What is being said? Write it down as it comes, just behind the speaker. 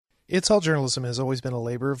It's All Journalism has always been a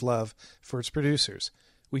labor of love for its producers.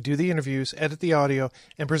 We do the interviews, edit the audio,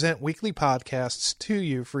 and present weekly podcasts to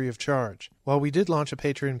you free of charge. While we did launch a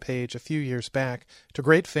Patreon page a few years back to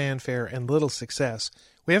great fanfare and little success,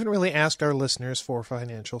 we haven't really asked our listeners for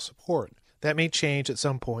financial support. That may change at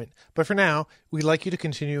some point, but for now, we'd like you to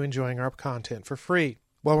continue enjoying our content for free.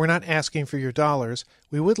 While we're not asking for your dollars,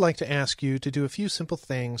 we would like to ask you to do a few simple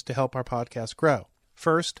things to help our podcast grow.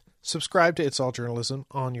 First, subscribe to It's All Journalism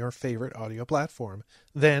on your favorite audio platform.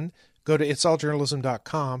 Then, go to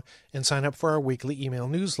itsalljournalism.com and sign up for our weekly email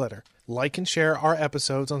newsletter. Like and share our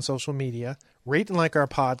episodes on social media. Rate and like our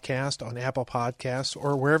podcast on Apple Podcasts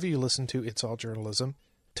or wherever you listen to It's All Journalism.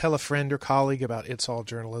 Tell a friend or colleague about It's All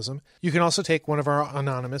Journalism. You can also take one of our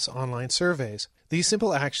anonymous online surveys. These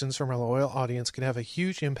simple actions from our loyal audience can have a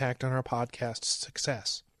huge impact on our podcast's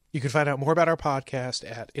success. You can find out more about our podcast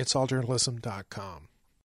at itsalljournalism.com.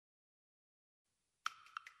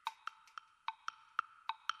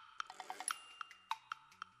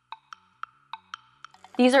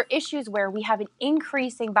 These are issues where we have an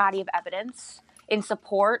increasing body of evidence in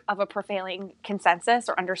support of a prevailing consensus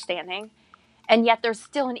or understanding, and yet there's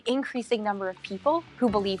still an increasing number of people who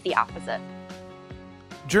believe the opposite.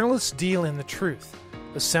 Journalists deal in the truth.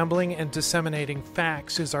 Assembling and disseminating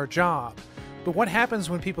facts is our job. But what happens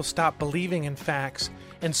when people stop believing in facts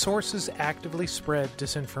and sources actively spread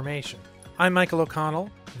disinformation? I'm Michael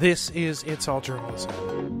O'Connell. This is It's All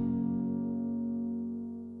Journalism.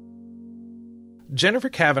 Jennifer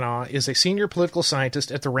Kavanagh is a senior political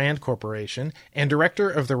scientist at the RAND Corporation and director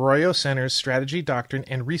of the Royo Center's Strategy, Doctrine,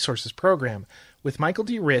 and Resources program. With Michael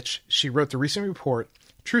D. Rich, she wrote the recent report,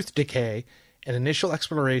 Truth, Decay, an initial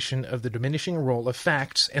exploration of the diminishing role of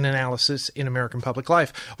facts and analysis in American public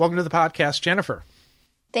life. Welcome to the podcast, Jennifer.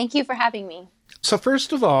 Thank you for having me. So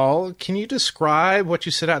first of all, can you describe what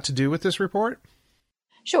you set out to do with this report?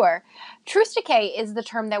 Sure. Truth decay is the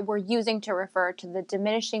term that we're using to refer to the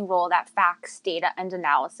diminishing role that facts, data, and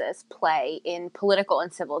analysis play in political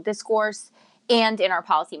and civil discourse and in our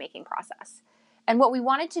policymaking process. And what we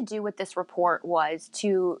wanted to do with this report was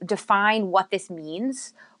to define what this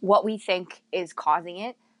means, what we think is causing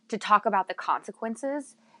it, to talk about the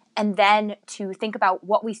consequences, and then to think about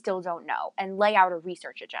what we still don't know and lay out a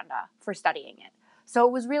research agenda for studying it. So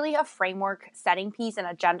it was really a framework setting piece, an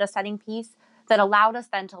agenda setting piece that allowed us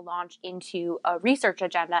then to launch into a research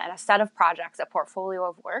agenda and a set of projects, a portfolio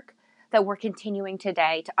of work that we're continuing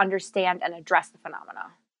today to understand and address the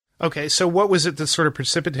phenomena. Okay, so what was it that sort of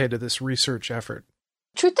precipitated this research effort?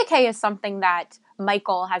 Truth decay is something that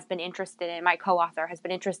Michael has been interested in, my co-author has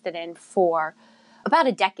been interested in for about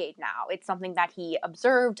a decade now. It's something that he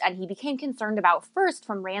observed and he became concerned about first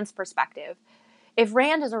from RAND's perspective. If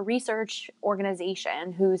RAND is a research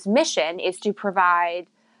organization whose mission is to provide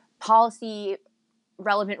policy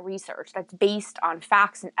relevant research that's based on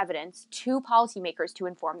facts and evidence to policymakers to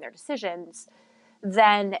inform their decisions,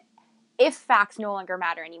 then if facts no longer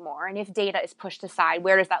matter anymore and if data is pushed aside,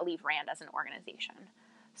 where does that leave RAND as an organization?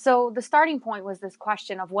 So the starting point was this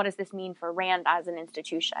question of what does this mean for RAND as an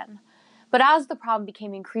institution? But as the problem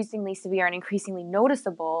became increasingly severe and increasingly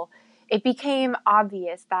noticeable, it became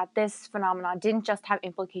obvious that this phenomenon didn't just have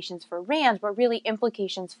implications for RAND, but really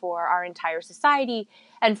implications for our entire society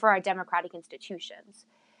and for our democratic institutions.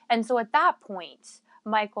 And so at that point,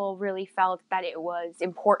 Michael really felt that it was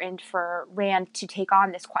important for RAND to take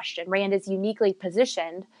on this question. RAND is uniquely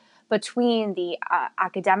positioned between the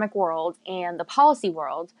academic world and the policy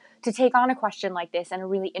world to take on a question like this in a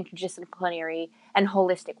really interdisciplinary and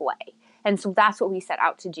holistic way. And so that's what we set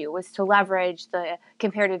out to do, was to leverage the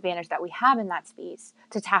comparative advantage that we have in that space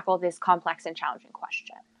to tackle this complex and challenging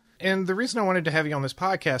question. And the reason I wanted to have you on this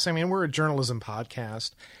podcast, I mean, we're a journalism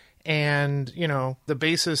podcast. And, you know, the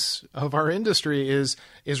basis of our industry is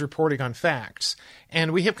reporting on facts.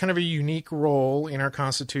 And we have kind of a unique role in our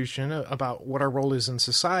Constitution about what our role is in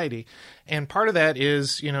society. And part of that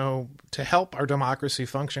is, you know, to help our democracy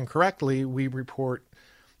function correctly, we report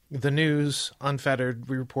the news unfettered,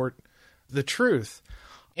 we report the truth.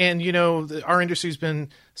 And, you know, our industry's been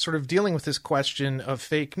sort of dealing with this question of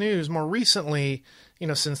fake news more recently, you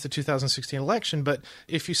know, since the 2016 election. But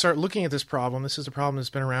if you start looking at this problem, this is a problem that's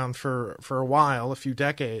been around for a while, a few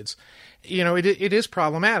decades. You know, it is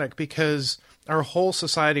problematic because our whole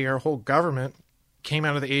society, our whole government came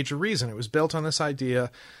out of the age of reason. It was built on this idea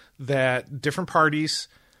that different parties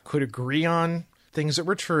could agree on things that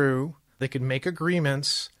were true. They could make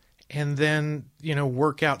agreements and then, you know,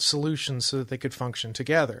 work out solutions so that they could function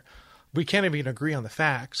together. We can't even agree on the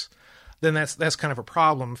facts. Then that's kind of a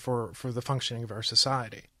problem for the functioning of our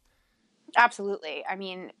society. Absolutely. I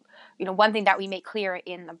mean, One thing that we make clear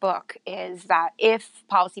in the book is that if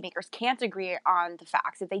policymakers can't agree on the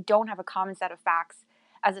facts, if they don't have a common set of facts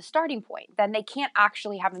as a starting point, then they can't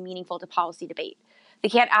actually have a meaningful policy debate. They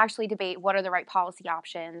can't actually debate what are the right policy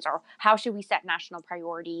options, or how should we set national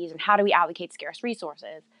priorities, and how do we allocate scarce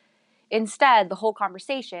resources. Instead, the whole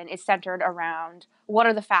conversation is centered around what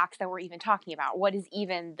are the facts that we're even talking about? What is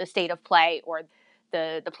even the state of play or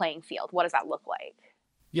the playing field? What does that look like?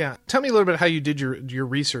 Yeah. Tell me a little bit how you did your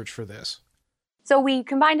research for this. So we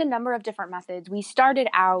combined a number of different methods. We started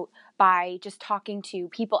out by just talking to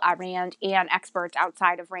people at RAND and experts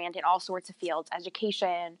outside of RAND in all sorts of fields,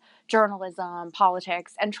 education, journalism,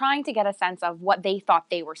 politics, and trying to get a sense of what they thought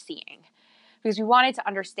they were seeing. Because we wanted to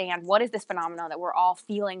understand, what is this phenomenon that we're all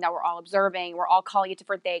feeling, that we're all observing, we're all calling it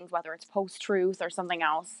different things, whether it's post-truth or something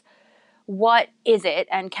else. What is it,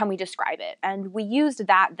 and can we describe it? And we used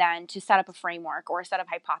that then to set up a framework or a set of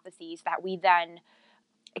hypotheses that we then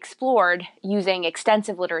explored using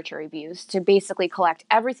extensive literature reviews to basically collect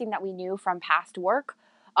everything that we knew from past work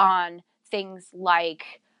on things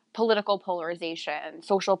like political polarization,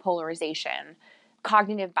 social polarization,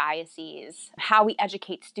 cognitive biases, how we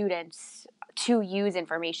educate students to use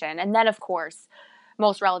information. And then, of course,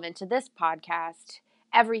 most relevant to this podcast,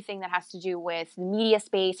 everything that has to do with the media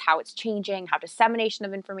space, how it's changing, how dissemination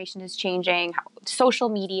of information is changing, how social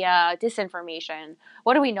media, disinformation,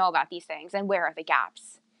 what do we know about these things, and where are the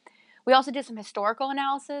gaps? We also did some historical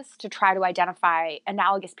analysis to try to identify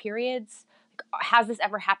analogous periods. Has this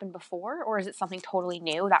ever happened before, or is it something totally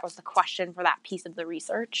new? That was the question for that piece of the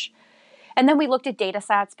research. And then we looked at data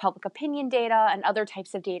sets, public opinion data, and other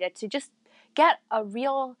types of data to just get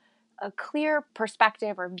a clear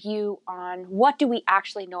perspective or view on what do we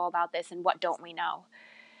actually know about this and what don't we know.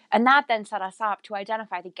 And that then set us up to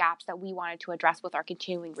identify the gaps that we wanted to address with our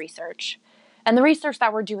continuing research. And the research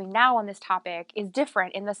that we're doing now on this topic is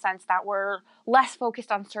different in the sense that we're less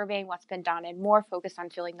focused on surveying what's been done and more focused on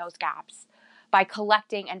filling those gaps by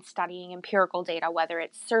collecting and studying empirical data, whether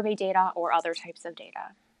it's survey data or other types of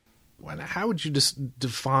data. How would you just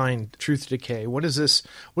define truth decay? What is this?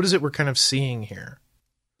 What is it we're kind of seeing here?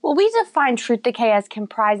 Well, we define truth decay as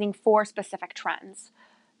comprising 4 specific trends.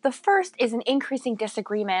 The first is an increasing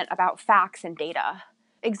disagreement about facts and data.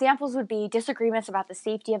 Examples would be disagreements about the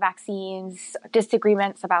safety of vaccines,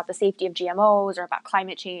 disagreements about the safety of GMOs, or about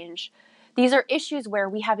climate change. These are issues where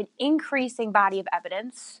we have an increasing body of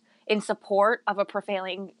evidence in support of a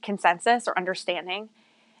prevailing consensus or understanding,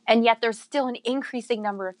 and yet there's still an increasing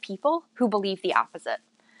number of people who believe the opposite.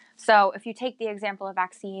 So if you take the example of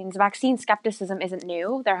vaccines, vaccine skepticism isn't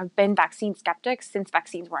new. There have been vaccine skeptics since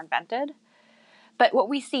vaccines were invented. But what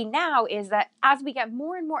we see now is that as we get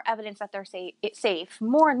more and more evidence that they're safe,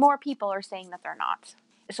 more and more people are saying that they're not.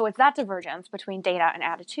 So it's that divergence between data and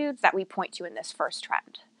attitudes that we point to in this first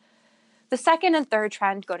trend. The second and third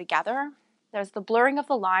trend go together. There's the blurring of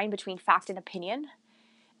the line between fact and opinion,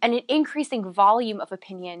 and an increasing volume of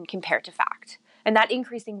opinion compared to fact. And that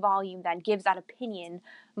increasing volume then gives that opinion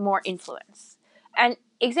more influence. And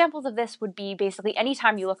examples of this would be basically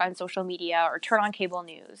anytime you look on social media or turn on cable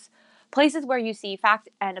news, places where you see fact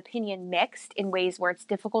and opinion mixed in ways where it's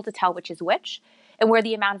difficult to tell which is which, and where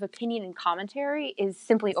the amount of opinion and commentary is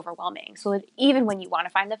simply overwhelming. So that even when you want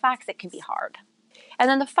to find the facts, it can be hard. And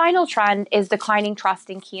then the final trend is declining trust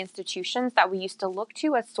in key institutions that we used to look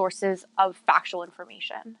to as sources of factual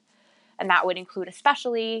information. And that would include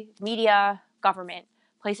especially media, government,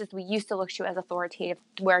 places we used to look to as authoritative,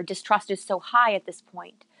 where distrust is so high at this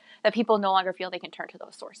point that people no longer feel they can turn to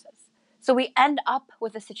those sources. So we end up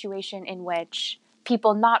with a situation in which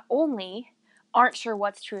people not only aren't sure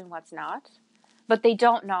what's true and what's not, but they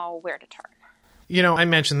don't know where to turn. I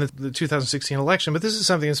mentioned the 2016 election, but this is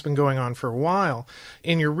something that's been going on for a while.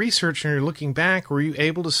 In your research and you're looking back, were you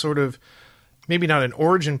able to sort of, maybe not an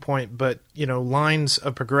origin point, but, lines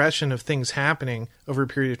of progression of things happening over a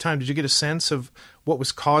period of time? Did you get a sense of what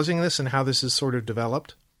was causing this and how this is sort of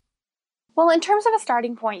developed? Well, in terms of a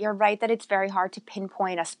starting point, you're right that it's very hard to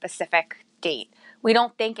pinpoint a specific date. We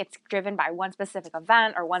don't think it's driven by one specific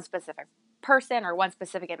event or one specific person or one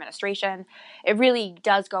specific administration. It really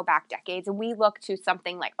does go back decades, and we look to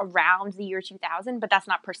something like around the year 2000, but that's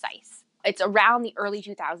not precise. It's around the early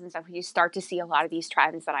 2000s that we start to see a lot of these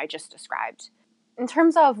trends that I just described. In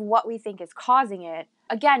terms of what we think is causing it,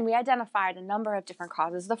 again, we identified a number of different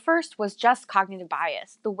causes. The first was just cognitive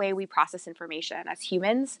bias. The way we process information as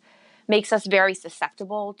humans makes us very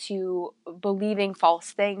susceptible to believing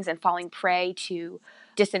false things and falling prey to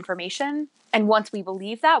disinformation. And once we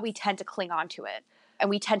believe that, we tend to cling on to it. And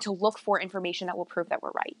we tend to look for information that will prove that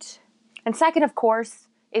we're right. And second, of course,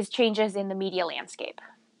 is changes in the media landscape.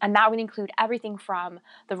 And that would include everything from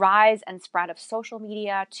the rise and spread of social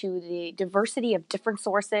media to the diversity of different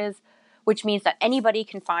sources, which means that anybody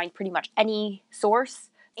can find pretty much any source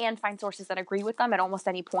and find sources that agree with them at almost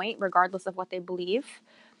any point, regardless of what they believe.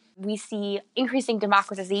 We see increasing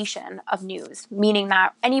democratization of news, meaning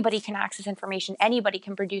that anybody can access information, anybody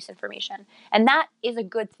can produce information. And that is a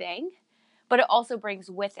good thing, but it also brings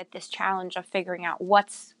with it this challenge of figuring out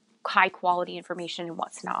what's high quality information and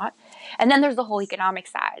what's not. And then there's the whole economic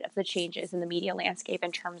side of the changes in the media landscape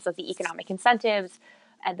in terms of the economic incentives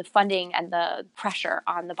and the funding and the pressure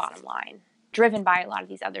on the bottom line, driven by a lot of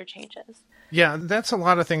these other changes. Yeah, that's a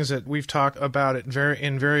lot of things that we've talked about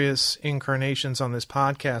in various incarnations on this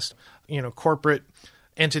podcast. Corporate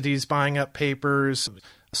entities buying up papers,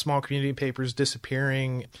 small community papers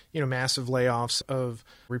disappearing, massive layoffs of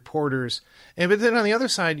reporters. But then on the other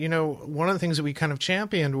side, one of the things that we kind of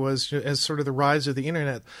championed was, as sort of the rise of the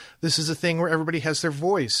internet, this is a thing where everybody has their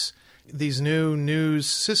voice. These new news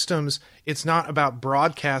systems, it's not about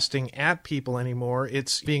broadcasting at people anymore.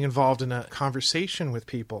 It's being involved in a conversation with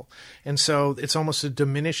people. And so it's almost a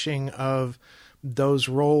diminishing of those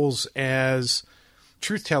roles as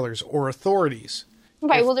truth tellers or authorities.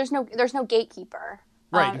 Right. Well, there's no gatekeeper.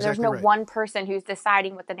 Right, exactly there's no right. one person who's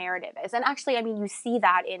deciding what the narrative is. And actually, you see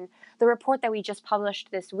that in the report that we just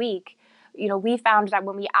published this week. We found that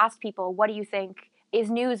when we asked people, what do you think, is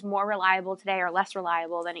news more reliable today or less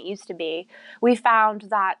reliable than it used to be? We found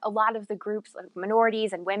that a lot of the groups, like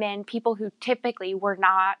minorities and women, people who typically were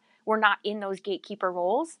not in those gatekeeper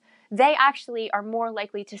roles, they actually are more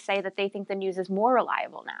likely to say that they think the news is more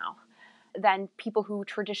reliable now than people who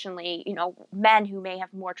traditionally, men who may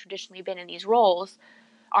have more traditionally been in these roles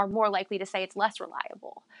are more likely to say it's less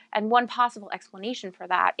reliable. And one possible explanation for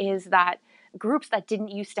that is that groups that didn't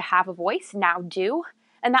used to have a voice now do.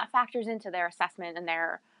 And that factors into their assessment and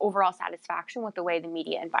their overall satisfaction with the way the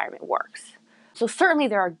media environment works. So certainly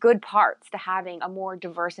there are good parts to having a more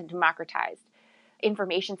diverse and democratized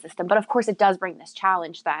information system. But of course it does bring this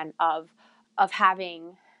challenge then of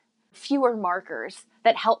having fewer markers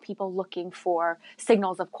that help people looking for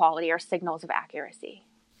signals of quality or signals of accuracy.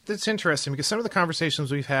 That's interesting because some of the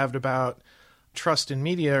conversations we've had about trust in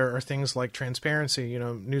media are things like transparency,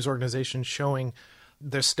 news organizations showing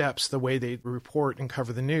their steps, the way they report and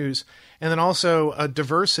cover the news, and then also a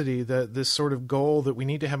diversity, this sort of goal that we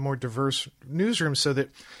need to have more diverse newsrooms so that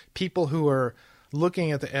people who are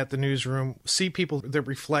looking at the newsroom see people that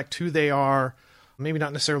reflect who they are, maybe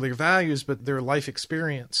not necessarily their values, but their life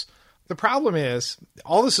experience. The problem is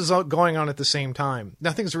all this is going on at the same time.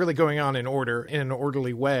 Nothing's really going on in an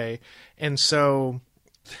orderly way. And so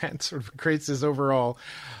that sort of creates this overall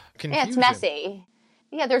confusion. Yeah, it's messy.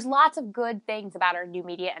 Yeah, there's lots of good things about our new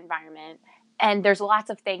media environment, and there's lots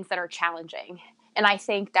of things that are challenging. And I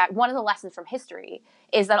think that one of the lessons from history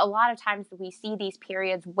is that a lot of times we see these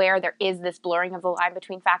periods where there is this blurring of the line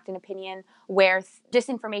between fact and opinion, where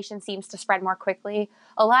disinformation seems to spread more quickly.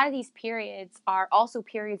 A lot of these periods are also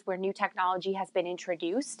periods where new technology has been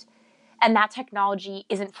introduced, and that technology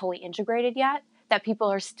isn't fully integrated yet, that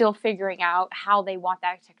people are still figuring out how they want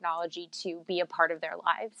that technology to be a part of their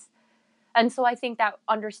lives. And so I think that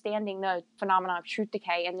understanding the phenomenon of truth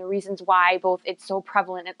decay and the reasons why both it's so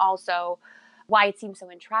prevalent and also why it seems so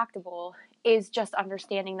intractable is just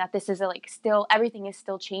understanding that this is everything is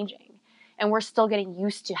still changing and we're still getting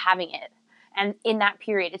used to having it. And in that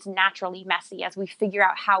period, it's naturally messy as we figure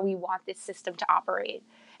out how we want this system to operate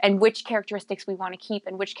and which characteristics we want to keep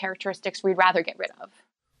and which characteristics we'd rather get rid of.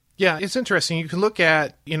 Yeah, it's interesting. You can look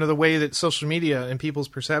at, the way that social media and people's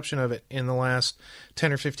perception of it in the last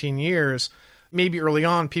 10 or 15 years. Maybe early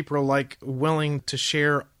on, people are willing to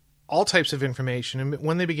share all types of information. And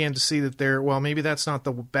when they began to see that maybe that's not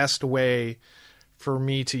the best way for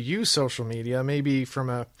me to use social media, maybe from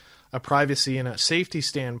a privacy and a safety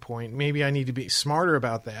standpoint, maybe I need to be smarter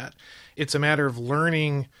about that. It's a matter of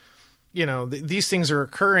learning, these things are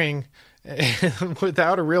occurring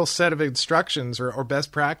without a real set of instructions or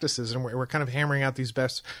best practices. And we're kind of hammering out these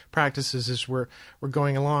best practices as we're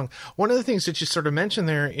going along. One of the things that you sort of mentioned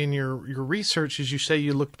there in your research is you say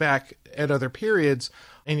you looked back at other periods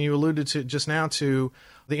and you alluded to just now to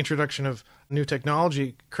the introduction of new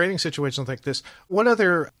technology, creating situations like this. What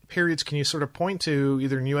other periods can you sort of point to,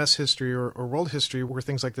 either in U.S. history or world history, where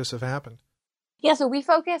things like this have happened? Yeah, so we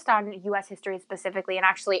focused on U.S. history specifically, and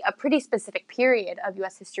actually a pretty specific period of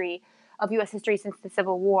U.S. history since the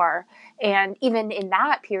Civil War. And even in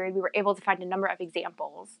that period, we were able to find a number of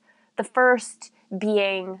examples. The first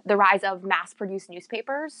being the rise of mass-produced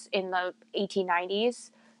newspapers in the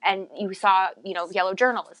 1890s. And you saw, yellow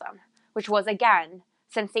journalism, which was, again,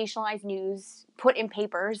 sensationalized news put in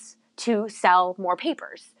papers to sell more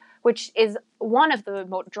papers, which is one of the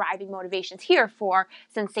driving motivations here for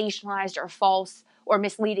sensationalized or false or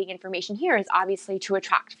misleading information here is obviously to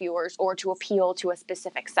attract viewers or to appeal to a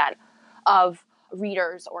specific set of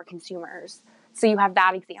readers or consumers. So you have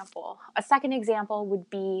that example. A second example would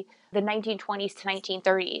be the 1920s to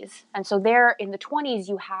 1930s. And so there in the 20s,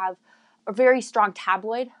 you have a very strong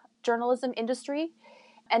tabloid journalism industry.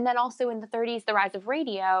 And then also in the 30s, the rise of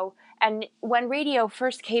radio. And when radio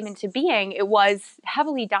first came into being, it was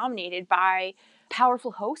heavily dominated by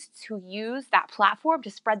powerful hosts who use that platform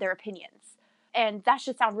to spread their opinions. And that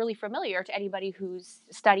should sound really familiar to anybody who's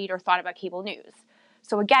studied or thought about cable news.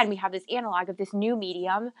 So again, we have this analog of this new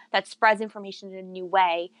medium that spreads information in a new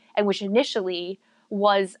way, and which initially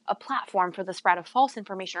was a platform for the spread of false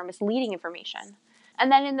information or misleading information.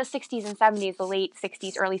 And then in the 60s and 70s, the late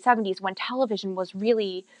 60s, early 70s, when television was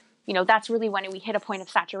really, that's really when we hit a point of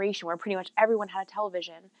saturation where pretty much everyone had a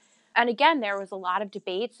television. And again, there was a lot of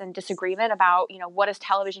debates and disagreement about, what does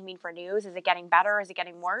television mean for news? Is it getting better? Is it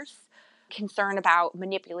getting worse? Concern about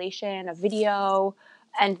manipulation of video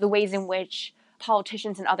and the ways in which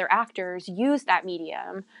politicians and other actors use that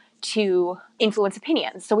medium to influence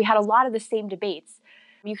opinions. So we had a lot of the same debates.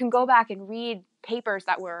 You can go back and read papers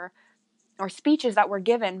or speeches that were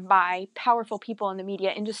given by powerful people in the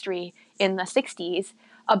media industry in the 60s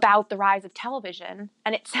about the rise of television.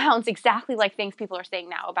 And it sounds exactly like things people are saying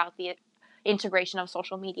now about the integration of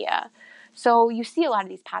social media. So you see a lot of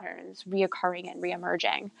these patterns reoccurring and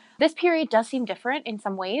reemerging. This period does seem different in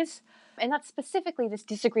some ways, and that's specifically this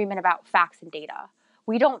disagreement about facts and data.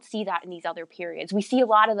 We don't see that in these other periods. We see a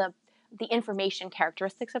lot of the information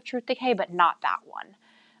characteristics of truth decay, but not that one,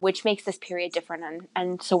 which makes this period different.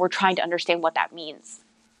 And so we're trying to understand what that means.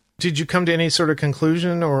 Did you come to any sort of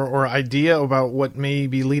conclusion or idea about what may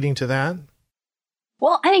be leading to that?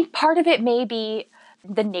 Well, I think part of it may be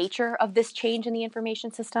the nature of this change in the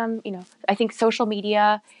information system. I think social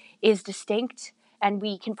media is distinct and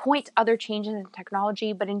we can point to other changes in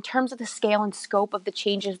technology, but in terms of the scale and scope of the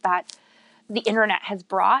changes that the internet has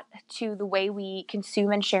brought to the way we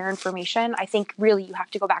consume and share information, I think really you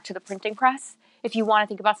have to go back to the printing press if you want to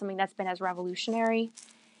think about something that's been as revolutionary.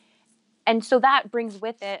 And so that brings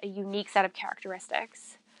with it a unique set of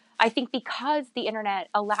characteristics. I think because the internet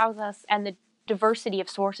allows us, and the diversity of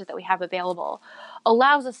sources that we have available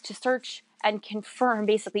allows us to search and confirm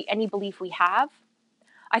basically any belief we have.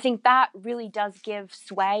 I think that really does give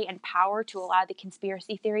sway and power to a lot of the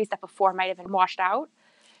conspiracy theories that before might have been washed out.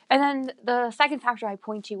 And then the second factor I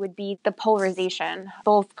point to would be the polarization,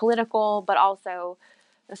 both political but also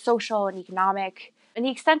the social and economic, and the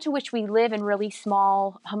extent to which we live in really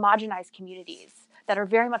small, homogenized communities that are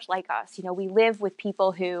very much like us. We live with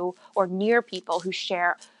people or near people who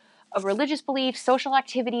share of religious beliefs, social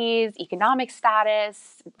activities, economic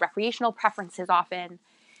status, recreational preferences often.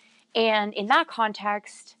 And in that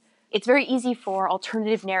context, it's very easy for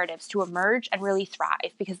alternative narratives to emerge and really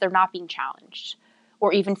thrive because they're not being challenged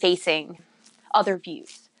or even facing other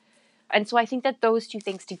views. And so I think that those two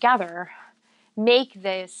things together make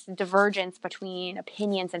this divergence between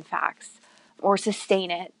opinions and facts or sustain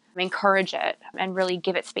it, encourage it, and really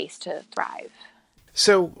give it space to thrive.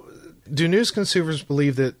 So do news consumers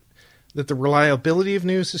believe that the reliability of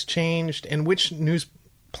news has changed, and which news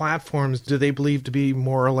platforms do they believe to be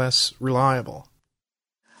more or less reliable?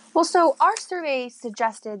 Well, so our survey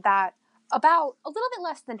suggested that about a little bit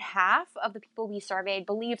less than half of the people we surveyed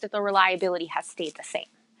believe that the reliability has stayed the same.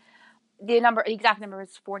 The exact number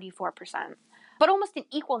is 44%. But almost an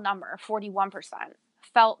equal number, 41%,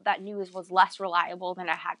 felt that news was less reliable than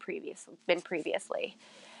it had been previously.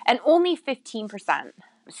 And only 15%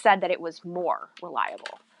 said that it was more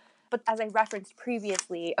reliable. But as I referenced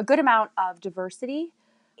previously, a good amount of diversity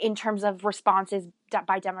in terms of responses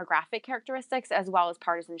by demographic characteristics as well as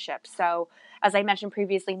partisanship. So as I mentioned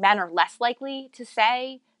previously, men are less likely to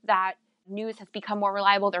say that news has become more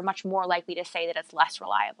reliable. They're much more likely to say that it's less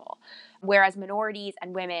reliable. Whereas minorities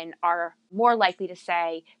and women are more likely to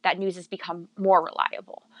say that news has become more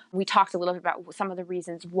reliable. We talked a little bit about some of the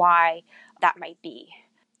reasons why that might be.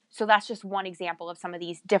 So that's just one example of some of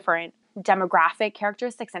these different demographic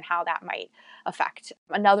characteristics and how that might affect.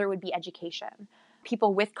 Another would be education.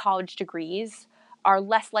 People with college degrees are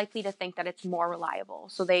less likely to think that it's more reliable.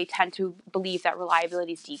 So they tend to believe that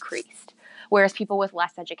reliability is decreased, whereas people with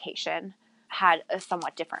less education had a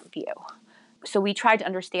somewhat different view. So we tried to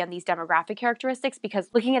understand these demographic characteristics because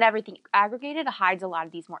looking at everything aggregated hides a lot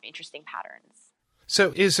of these more interesting patterns.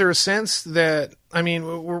 So is there a sense that,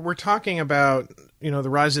 we're talking about, the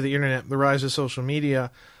rise of the internet, the rise of social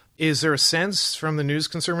media, Is there a sense from the news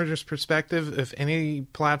consumer's perspective if any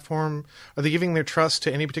platform, are they giving their trust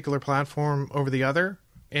to any particular platform over the other?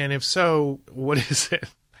 And if so, what is it,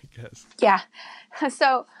 I guess? Yeah.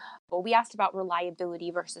 So we asked about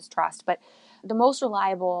reliability versus trust, but the most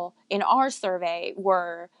reliable in our survey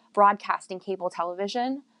were broadcasting cable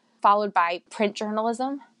television, followed by print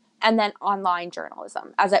journalism, and then online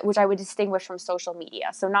journalism, which I would distinguish from social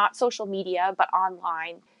media. So not social media, but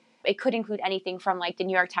online. It could include anything from like the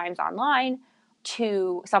New York Times Online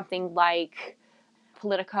to something like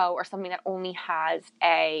Politico or something that only has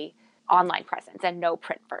a online presence and no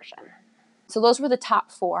print version. So those were the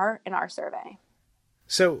top 4 in our survey.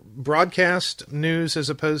 So broadcast news as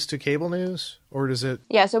opposed to cable news, or does it?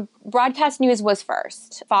 Yeah, so broadcast news was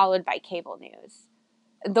first, followed by cable news.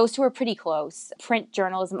 Those two are pretty close. Print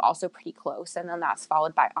journalism also pretty close, and then that's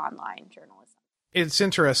followed by online journalism. It's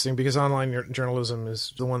interesting because online journalism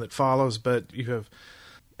is the one that follows, but you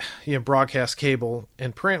have broadcast, cable,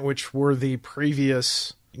 and print, which were the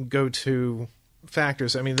previous go-to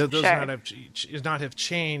factors. I mean, those Sure. not have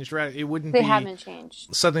changed, right? It wouldn't They be haven't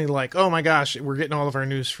changed. suddenly like, oh my gosh, we're getting all of our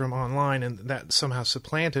news from online, and that somehow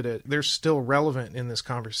supplanted it. They're still relevant in this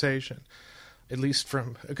conversation, at least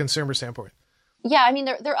from a consumer standpoint. Yeah, I mean,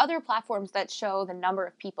 there are other platforms that show the number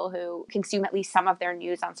of people who consume at least some of their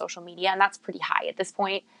news on social media, and that's pretty high at this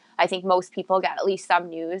point. I think most people get at least some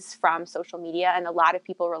news from social media, and a lot of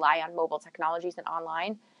people rely on mobile technologies and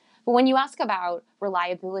online. But when you ask about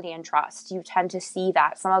reliability and trust, you tend to see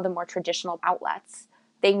that some of the more traditional outlets,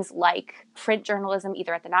 things like print journalism,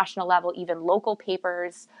 either at the national level, even local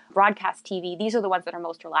papers, broadcast TV, these are the ones that are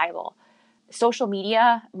most reliable. Social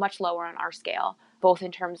media, much lower on our scale, both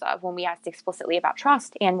in terms of when we asked explicitly about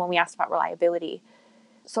trust and when we asked about reliability.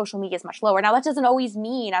 Social media is much lower. Now, that doesn't always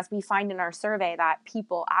mean, as we find in our survey, that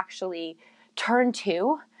people actually turn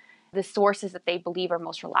to the sources that they believe are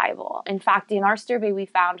most reliable. In fact, in our survey, we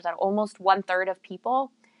found that almost 1/3 of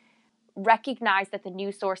people recognized that the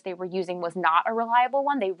news source they were using was not a reliable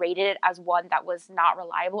one. They rated it as one that was not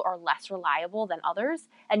reliable or less reliable than others,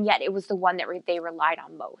 and yet it was the one that they relied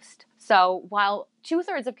on most. So while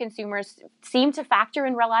 2/3 of consumers seem to factor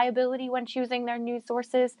in reliability when choosing their news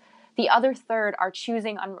sources, the other third are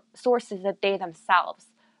choosing on sources that they themselves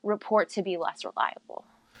report to be less reliable.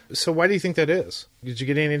 So why do you think that is? Did you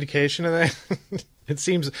get any indication of that? It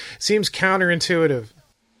seems counterintuitive.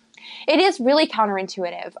 It is really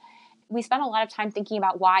counterintuitive. We spent a lot of time thinking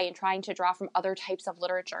about why and trying to draw from other types of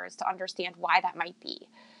literatures to understand why that might be.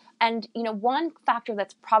 And, one factor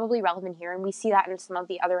that's probably relevant here, and we see that in some of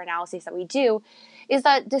the other analyses that we do, is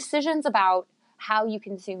that decisions about how you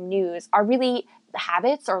consume news are really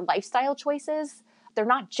habits or lifestyle choices. They're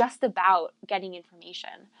not just about getting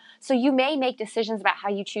information. So you may make decisions about how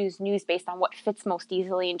you choose news based on what fits most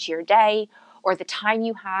easily into your day, or the time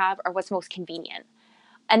you have, or what's most convenient.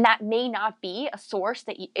 And that may not be a source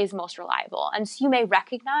that is most reliable. And so you may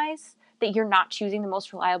recognize that you're not choosing the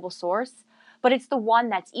most reliable source, but it's the one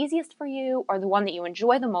that's easiest for you or the one that you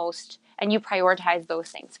enjoy the most, and you prioritize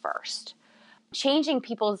those things first. Changing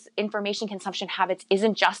people's information consumption habits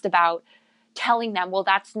isn't just about telling them, well,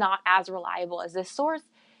 that's not as reliable as this source.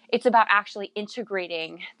 It's about actually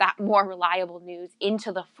integrating that more reliable news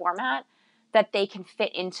into the format that they can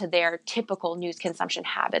fit into their typical news consumption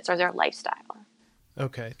habits or their lifestyle.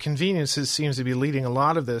 Okay. Convenience seems to be leading a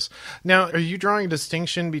lot of this. Now, are you drawing a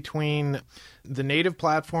distinction between the native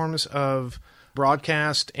platforms of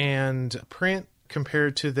broadcast and print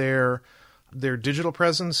compared to their digital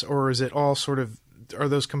presence, or is it all are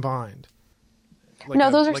those combined?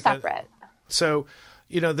 Those are separate. So,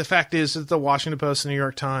 the fact is that the Washington Post and the New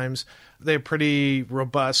York Times, they have pretty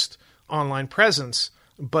robust online presence,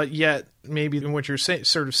 but yet maybe in what you're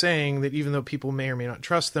saying that even though people may or may not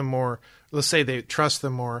trust them more, let's say they trust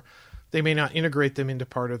them more, they may not integrate them into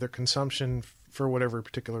part of their consumption for whatever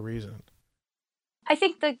particular reason. I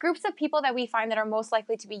think the groups of people that we find that are most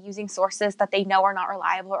likely to be using sources that they know are not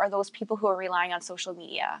reliable are those people who are relying on social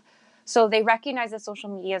media. So they recognize that social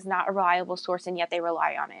media is not a reliable source, and yet they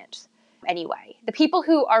rely on it anyway. The people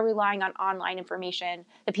who are relying on online information,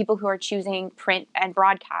 the people who are choosing print and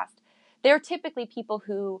broadcast, they're typically people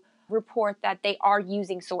who report that they are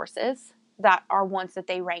using sources that are ones that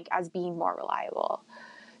they rank as being more reliable.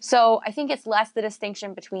 So I think it's less the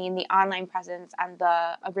distinction between the online presence and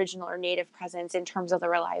the original or native presence in terms of the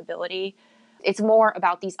reliability. It's more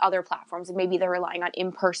about these other platforms, and maybe they're relying on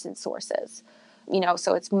in-person sources.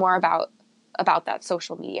 So it's more about that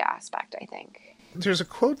social media aspect, I think. There's a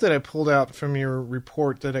quote that I pulled out from your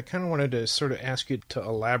report that I kind of wanted to sort of ask you to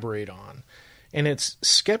elaborate on. And its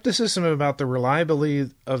skepticism about the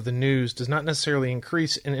reliability of the news does not necessarily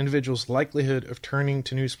increase an individual's likelihood of turning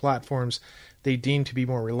to news platforms they deem to be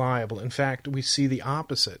more reliable. In fact, we see the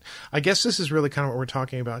opposite. I guess this is really kind of what we're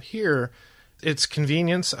talking about here. It's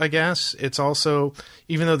convenience, I guess. It's also,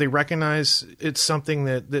 even though they recognize it's something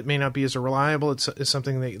that may not be as reliable, it's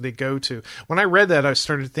something they go to. When I read that, I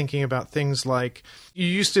started thinking about things like, you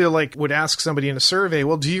used to would ask somebody in a survey,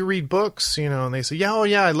 well, do you read books? And they say, yeah, oh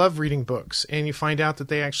yeah, I love reading books. And you find out that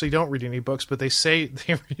they actually don't read any books, but they say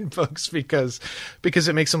they read books because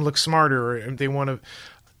it makes them look smarter, or they want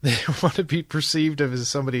to be perceived of as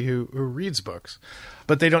somebody who reads books,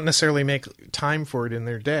 but they don't necessarily make time for it in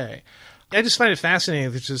their day. I just find it fascinating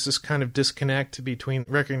that there's this kind of disconnect between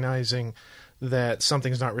recognizing that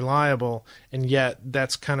something's not reliable, and yet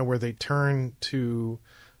that's kind of where they turn to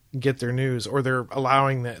get their news, or they're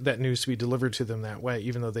allowing that news to be delivered to them that way,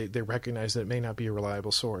 even though they recognize that it may not be a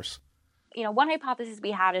reliable source. One hypothesis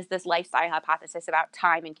we had is this lifestyle hypothesis about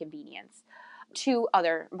time and convenience. Two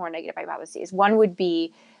other more negative hypotheses. One would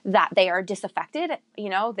be that they are disaffected.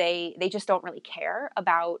 They just don't really care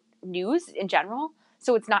about news in general.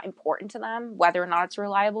 So it's not important to them whether or not it's a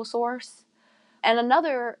reliable source. And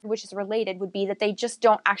another, which is related, would be that they just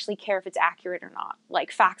don't actually care if it's accurate or not.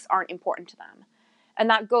 Facts aren't important to them. And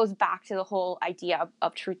that goes back to the whole idea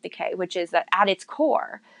of truth decay, which is that at its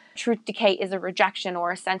core, truth decay is a rejection, or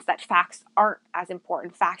a sense that facts aren't as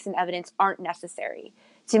important. Facts and evidence aren't necessary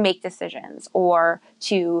to make decisions or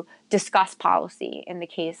to discuss policy, in the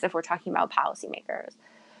case if we're talking about policymakers.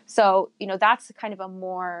 So, that's kind of a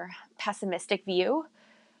more pessimistic view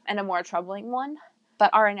and a more troubling one. But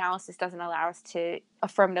our analysis doesn't allow us to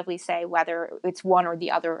affirmatively say whether it's one or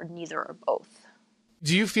the other, or neither, or both.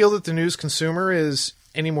 Do you feel that the news consumer is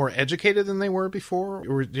any more educated than they were before?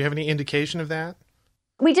 Or do you have any indication of that?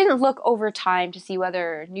 We didn't look over time to see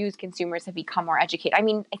whether news consumers have become more educated.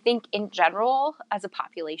 I think in general, as a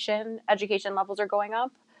population, education levels are going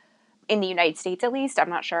up. In the United States, at least. I'm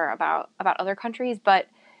not sure about other countries, but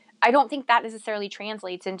I don't think that necessarily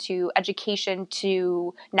translates into education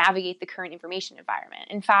to navigate the current information environment.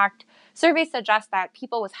 In fact, surveys suggest that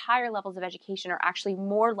people with higher levels of education are actually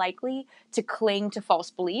more likely to cling to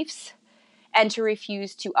false beliefs and to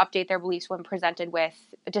refuse to update their beliefs when presented with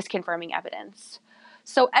disconfirming evidence.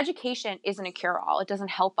 So education isn't a cure-all. It doesn't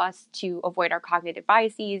help us to avoid our cognitive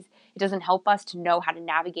biases. It doesn't help us to know how to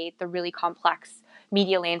navigate the really complex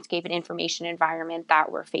media landscape and information environment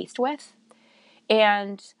that we're faced with.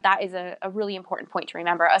 And that is a really important point to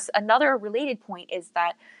remember. Another related point is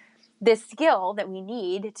that this skill that we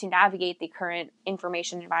need to navigate the current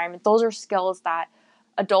information environment, those are skills that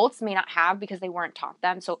adults may not have because they weren't taught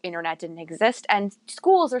them, so internet didn't exist, and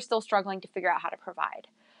schools are still struggling to figure out how to provide.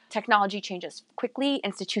 Technology changes quickly,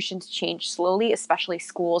 institutions change slowly, especially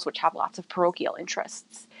schools, which have lots of parochial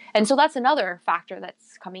interests. And so that's another factor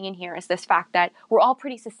that's coming in here, is this fact that we're all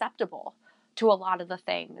pretty susceptible to a lot of the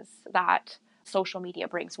things that social media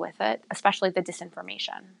brings with it, especially the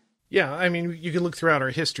disinformation. Yeah, you can look throughout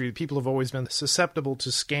our history. People have always been susceptible to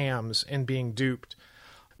scams and being duped.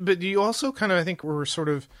 But you also kind of, I think, were sort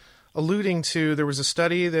of alluding to, there was a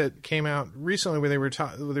study that came out recently where they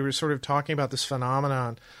were sort of talking about this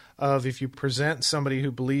phenomenon of, if you present somebody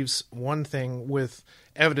who believes one thing with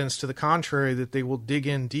evidence to the contrary, that they will dig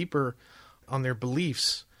in deeper on their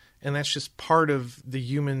beliefs. And that's just part of the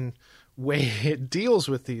human way it deals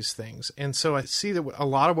with these things. And so I see that a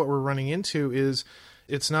lot of what we're running into is,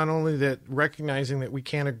 it's not only that recognizing that we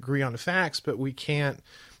can't agree on the facts, but we can't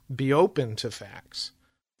be open to facts.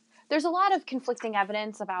 There's a lot of conflicting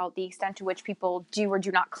evidence about the extent to which people do or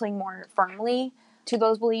do not cling more firmly to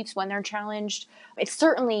those beliefs when they're challenged. It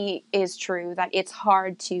certainly is true that it's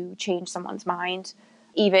hard to change someone's mind,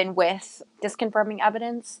 even with disconfirming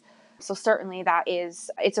evidence. So certainly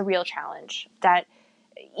it's a real challenge that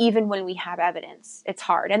even when we have evidence, it's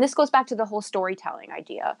hard. And this goes back to the whole storytelling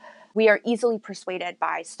idea. We are easily persuaded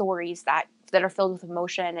by stories that are filled with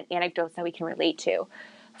emotion and anecdotes that we can relate to.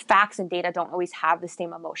 Facts and data don't always have the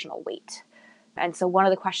same emotional weight. And so one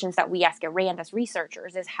of the questions that we ask at RAND as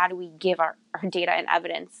researchers is, how do we give our data and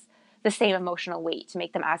evidence the same emotional weight to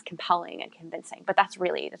make them as compelling and convincing? But that's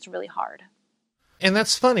really hard. And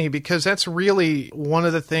that's funny, because that's really one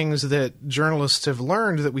of the things that journalists have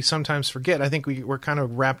learned that we sometimes forget. I think we're kind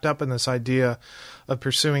of wrapped up in this idea of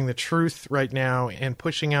pursuing the truth right now and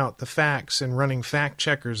pushing out the facts and running fact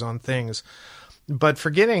checkers on things, but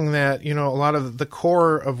forgetting that, a lot of the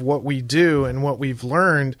core of what we do and what we've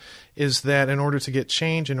learned is that in order to get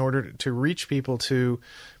change, in order to reach people, to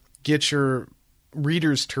get your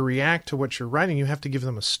readers to react to what you're writing, you have to give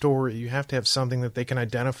them a story. You have to have something that they can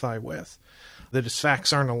identify with. that its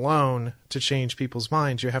facts aren't alone to change people's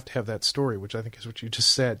minds. You have to have that story, which I think is what you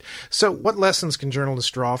just said. So what lessons can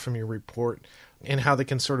journalists draw from your report and how they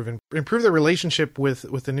can sort of improve their relationship with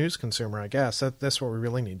the news consumer, I guess? That's what we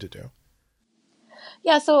really need to do.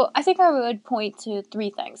 Yeah, so I think I would point to three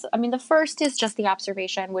things. I mean, the first is just the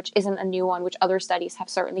observation, which isn't a new one, which other studies have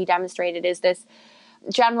certainly demonstrated, is this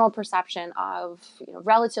general perception of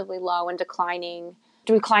relatively low and declining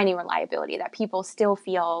reliability, that people still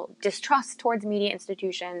feel distrust towards media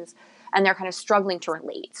institutions and they're kind of struggling to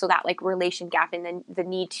relate. So that like relation gap and the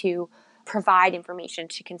need to provide information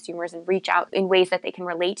to consumers and reach out in ways that they can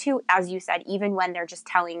relate to, as you said, even when they're just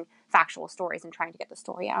telling factual stories and trying to get the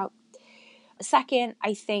story out. Second,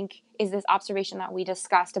 I think, is this observation that we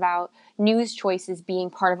discussed about news choices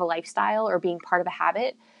being part of a lifestyle or being part of a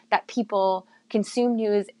habit, that people consume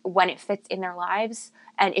news when it fits in their lives.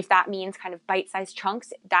 And if that means kind of bite-sized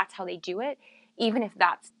chunks, that's how they do it, even if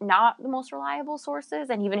that's not the most reliable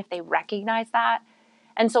sources and even if they recognize that.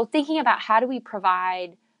 And so thinking about how do we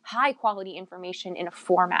provide high-quality information in a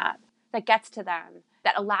format that gets to them,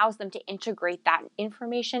 that allows them to integrate that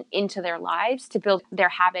information into their lives, to build their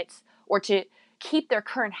habits or to keep their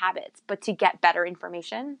current habits, but to get better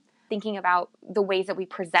information. Thinking about the ways that we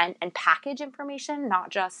present and package information, not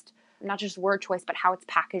just word choice, but how it's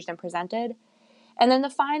packaged and presented. And then the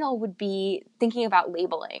final would be thinking about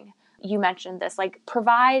labeling. You mentioned this, like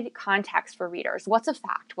provide context for readers. What's a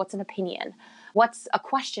fact? What's an opinion? What's a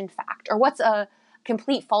question fact? Or what's a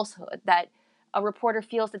complete falsehood that a reporter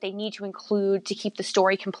feels that they need to include to keep the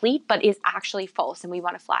story complete, but is actually false, and we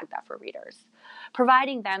want to flag that for readers.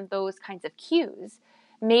 Providing them those kinds of cues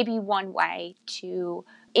may be one way to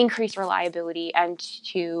increase reliability and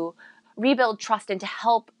to rebuild trust and to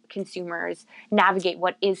help consumers navigate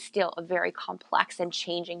what is still a very complex and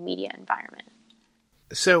changing media environment.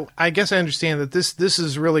 So I guess I understand that this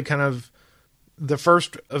is really kind of the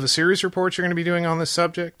first of a series of reports you're going to be doing on this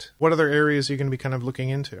subject. What other areas are you going to be kind of looking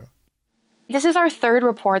into? This is our third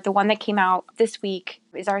report. The one that came out this week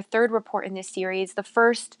is our third report in this series. The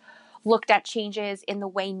first looked at changes in the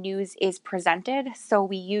way news is presented. So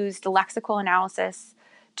we used lexical analysis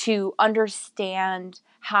to understand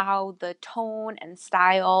how the tone and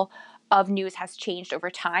style of news has changed over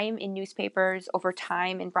time in newspapers, over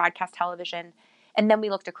time in broadcast television. And then we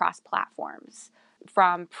looked across platforms,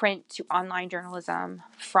 from print to online journalism,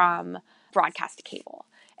 from broadcast to cable.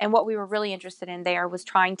 And what we were really interested in there was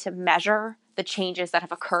trying to measure the changes that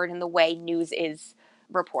have occurred in the way news is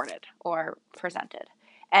reported or presented.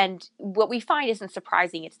 And what we find isn't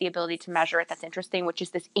surprising. It's the ability to measure it that's interesting, which is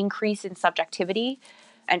this increase in subjectivity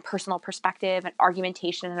and personal perspective and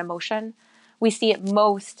argumentation and emotion. We see it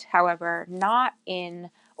most, however, not in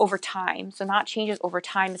over time. So not changes over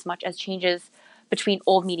time as much as changes between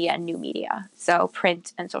old media and new media. So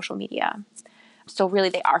print and social media. So really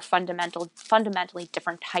they are fundamentally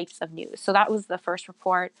different types of news. So that was the first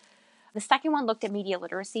report. The second one looked at media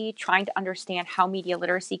literacy, trying to understand how media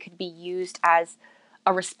literacy could be used as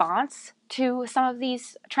a response to some of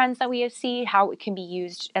these trends that we see, how it can be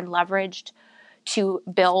used and leveraged to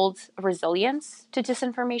build resilience to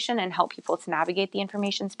disinformation and help people to navigate the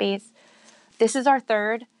information space. This is our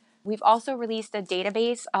third. We've also released a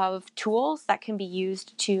database of tools that can be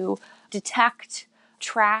used to detect,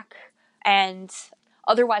 track, and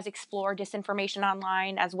otherwise explore disinformation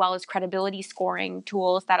online, as well as credibility scoring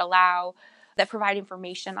tools that provide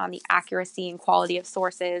information on the accuracy and quality of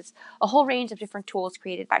sources, a whole range of different tools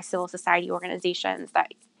created by civil society organizations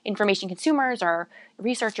that information consumers or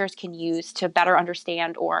researchers can use to better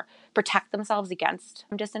understand or protect themselves against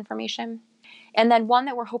disinformation. And then one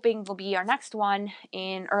that we're hoping will be our next one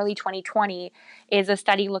in early 2020 is a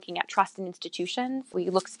study looking at trust in institutions. We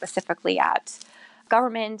look specifically at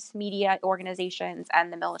government, media organizations,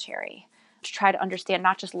 and the military to try to understand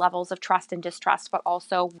not just levels of trust and distrust, but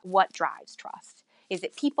also what drives trust. Is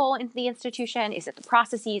it people in the institution? Is it the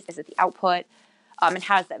processes? Is it the output? And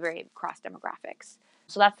how does that vary across demographics?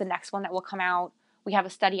 So that's the next one that will come out. We have a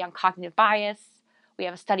study on cognitive bias. We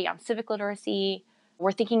have a study on civic literacy.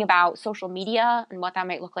 We're thinking about social media and what that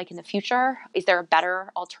might look like in the future. Is there a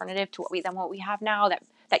better alternative to what we have now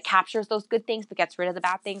that captures those good things but gets rid of the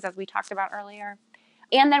bad things, as we talked about earlier?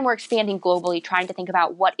 And then we're expanding globally, trying to think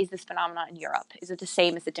about what is this phenomenon in Europe? Is it the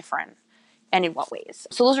same? Is it different? And in what ways?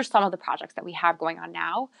 So those are some of the projects that we have going on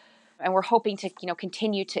now. And we're hoping to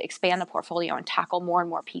continue to expand the portfolio and tackle more and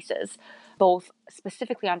more pieces, both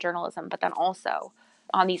specifically on journalism, but then also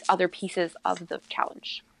on these other pieces of the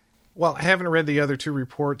challenge. Well, I haven't read the other two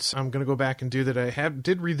reports. I'm going to go back and do that.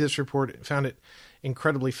 Did read this report, found it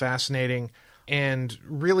incredibly fascinating. and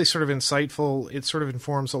really sort of insightful. It sort of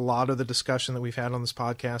informs a lot of the discussion that we've had on this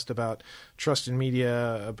podcast about trust in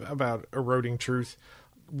media, about eroding truth.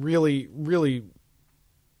 Really, really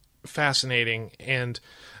fascinating. And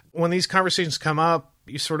when these conversations come up,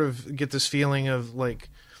 you sort of get this feeling of like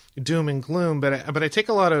doom and gloom, but I take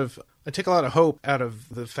a lot of hope out of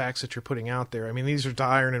the facts that you're putting out there. I mean, these are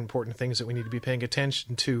dire and important things that we need to be paying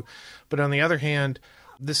attention to. But on the other hand,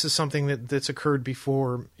 this is something that's occurred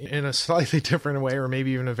before in a slightly different way, or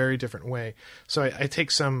maybe even a very different way. So I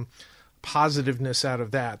take some positiveness out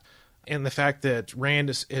of that. And the fact that RAND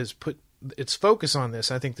has put its focus on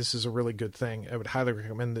this, I think this is a really good thing. I would highly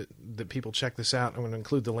recommend that people check this out. I'm going to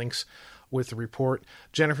include the links with the report.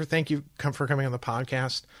 Jennifer, thank you for coming on the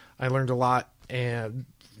podcast. I learned a lot and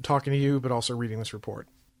talking to you, but also reading this report.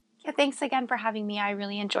 Yeah, thanks again for having me. I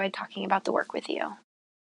really enjoyed talking about the work with you.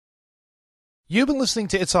 You've been listening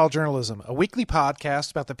to It's All Journalism, a weekly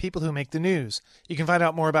podcast about the people who make the news. You can find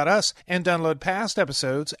out more about us and download past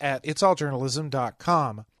episodes at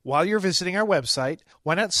itsalljournalism.com. While you're visiting our website,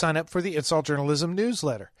 why not sign up for the It's All Journalism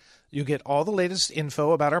newsletter? You'll get all the latest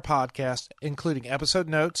info about our podcast, including episode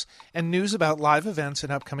notes and news about live events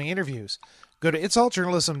and upcoming interviews. Go to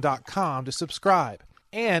itsalljournalism.com to subscribe.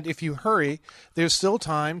 And if you hurry, there's still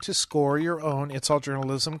time to score your own It's All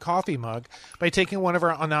Journalism coffee mug by taking one of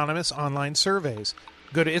our anonymous online surveys.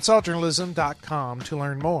 Go to itsalljournalism.com to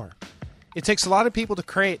learn more. It takes a lot of people to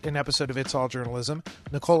create an episode of It's All Journalism.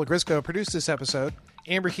 Nicole Grisco produced this episode.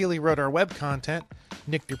 Amber Healy wrote our web content.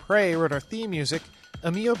 Nick Dupre wrote our theme music.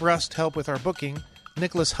 Emil Brust helped with our booking.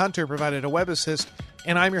 Nicholas Hunter provided a web assist.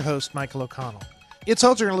 And I'm your host, Michael O'Connell. It's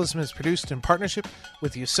All Journalism is produced in partnership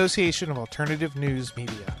with the Association of Alternative News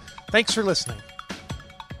Media. Thanks for listening.